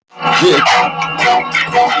Street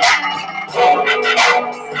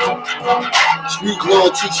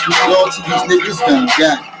loyalty, these niggas done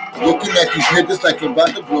got. Looking at these niggas like I'm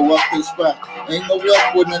about to blow up this spot. Ain't no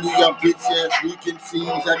love for none of y'all bitch ass weekend scenes.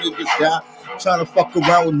 Y'all niggas die trying to fuck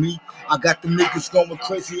around with me. I got them niggas going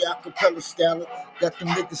crazy acapella style. Got them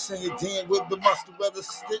niggas saying damn with the mozzarella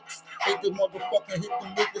sticks. Hate the motherfucking hit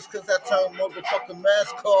them niggas cause I turn motherfucking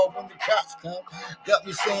mask call when the cops come. Got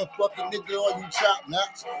me saying fucking nigga all you chop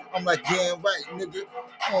knots. I'm like damn right nigga.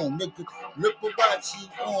 Nigga, Liberace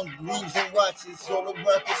on rings and watches. All around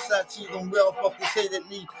Versace, them real fuckers hate at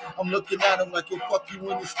me. I'm looking at them like yo fuck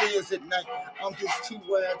you in the stairs at night. I'm just too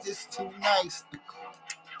wild, just too nice.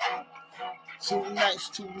 Too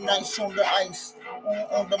nice on the ice,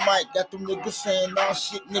 on the mic. Got them niggas saying, nah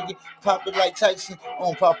shit, nigga, pop it like Tyson.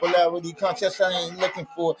 On popularity contest, I ain't looking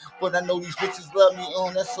for it, but I know these bitches love me.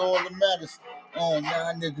 That's all that matters.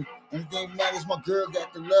 Nah, nigga. Only thing that matters, my girl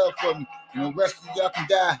got the love for me. And the rest of y'all can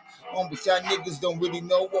die. But y'all niggas don't really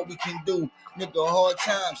know what we can do. Nigga, hard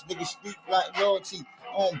times, nigga, speak like loyalty.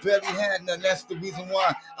 Barely had none, that's the reason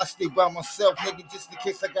why I stay by myself, nigga, just in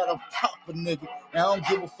case I gotta pop a nigga. And I don't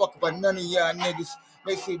give a fuck about none of y'all niggas.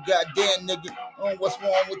 They say, goddamn nigga, what's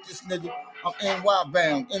wrong with this nigga? I'm NY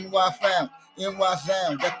bound, NY found, NY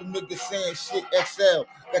sound. Got the niggas saying shit XL.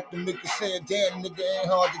 Got the niggas saying, damn nigga, ain't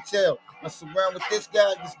hard to tell. I surround with this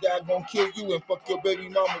guy gonna kill you and fuck your baby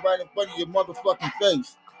mama right in front of your motherfucking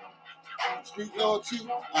face. Street loyalty,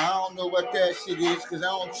 I don't know what that shit is, cause I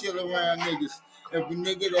don't chill around niggas. Every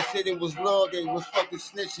nigga that said it was love, they was fucking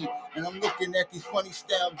snitching. And I'm looking at these funny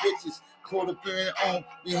style bitches caught up in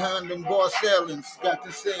behind them bar sellings. Got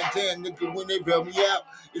to saying, damn nigga, when they bail me out,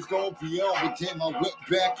 it's gonna be on. But damn, I went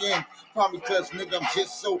back in. Probably cause nigga, I'm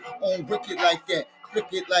just so on wicked like that. Flick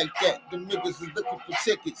it like that. Them niggas is looking for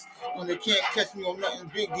tickets. And they can't catch me on nothing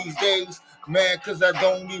big these days. Man, cause I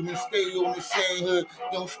don't even stay on the same hood.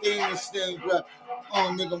 Don't stay in the same block.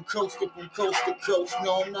 Nigga, I'm coasting from coast to coast.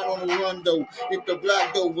 No, I'm not on the run though. Hit the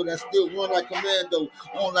block though, but I still run like Commando.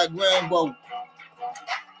 On like Rambo.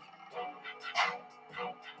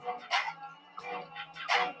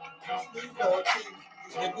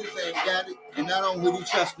 These niggas ain't got it, and I don't really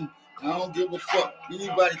trust them. I don't give a fuck.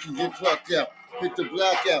 Anybody can get fucked out. Hit the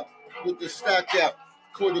block out. With the stock out.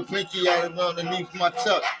 Pull the blinky out of underneath my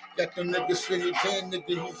tuck. Got them niggas sitting, damn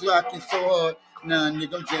nigga, he's rocking so hard. Nah,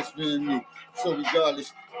 nigga, I'm just being me. So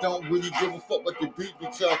regardless, don't really give a fuck what the beat be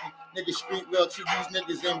talking. Nigga, street loyalty, these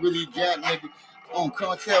niggas ain't really got nigga. On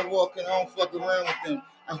contact walking, I don't fuck around with them.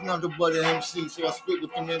 I'm nothing but an MC, so I spit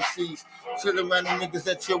with them MCs. Chill around them niggas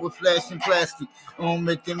that chill with flash and plastic.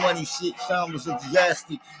 Make their money shit, showers of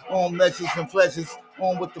drastic. Measures and pleasures.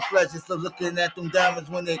 With the pleasures of looking at them diamonds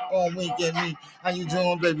when they wink at me. How you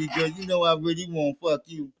doing, baby girl? You know I really won't fuck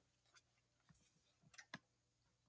you.